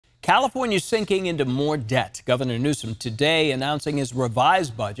California's sinking into more debt. Governor Newsom today announcing his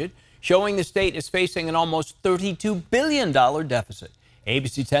revised budget, showing the state is facing an almost $32 billion deficit.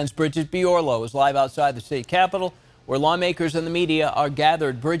 ABC 10's Bridget Biorlo is live outside the state capitol, where lawmakers and the media are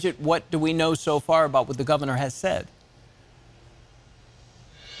gathered. Bridget, what do we know so far about what the governor has said?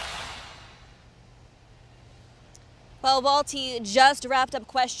 Well, Walt, he just wrapped up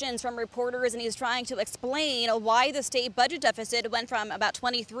questions from reporters, and he's trying to explain why the state budget deficit went from about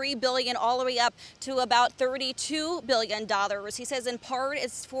 $23 billion all the way up to about $32 billion. He says in part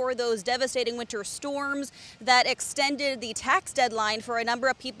it's for those devastating winter storms that extended the tax deadline for a number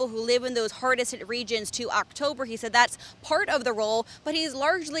of people who live in those hardest hit regions to October. He said that's part of the role, but he's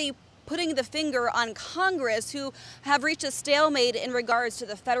largely putting the finger on Congress, who have reached a stalemate in regards to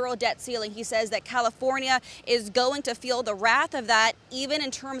the federal debt ceiling. He says that California is going to feel the wrath of that, even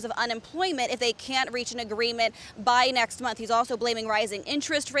in terms of unemployment, if they can't reach an agreement by next month. He's also blaming rising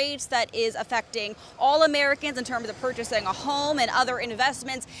interest rates that is affecting all Americans in terms of purchasing a home and other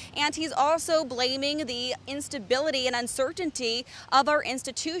investments. And he's also blaming the instability and uncertainty of our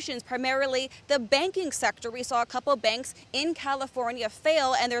institutions, primarily the banking sector. We saw a couple of banks in California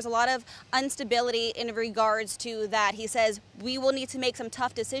fail, and there's a lot of instability in regards to that. He says we will need to make some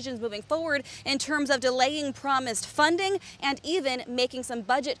tough decisions moving forward in terms of delaying promised funding and even making some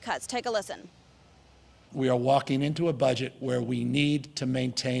budget cuts. Take a listen. We are walking into a budget where we need to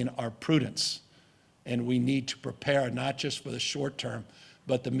maintain our prudence, and we need to prepare not just for the short term,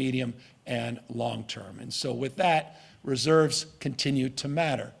 but the medium and long term. And so with that, reserves continue to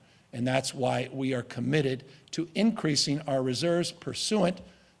matter. And that's why we are committed to increasing our reserves pursuant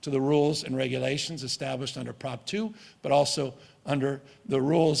to the rules and regulations established under Prop 2, but also under the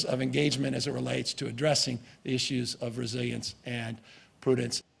rules of engagement as it relates to addressing the issues of resilience and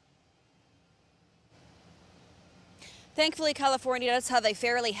prudence. Thankfully, California does have a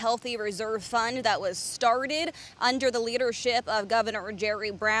fairly healthy reserve fund that was started under the leadership of Governor Jerry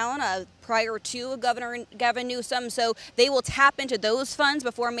Brown prior to Governor Gavin Newsom. So they will tap into those funds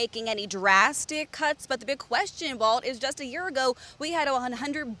before making any drastic cuts. But the big question, Walt, is just a year ago, we had a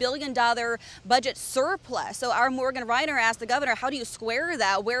 $100 billion budget surplus. So our Morgan Reiner asked the governor, how do you square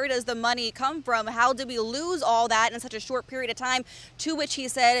that? Where does the money come from? How did we lose all that in such a short period of time? To which he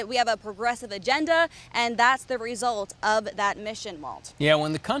said, we have a progressive agenda, and that's the result of that mission, Walt. Yeah,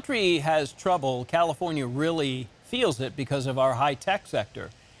 when the country has trouble, California really feels it because of our high-tech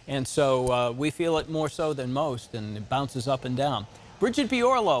sector. And so we feel it more so than most, and it bounces up and down. Bridget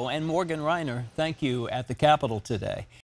Biorlo and Morgan Reiner, thank you at the Capitol today.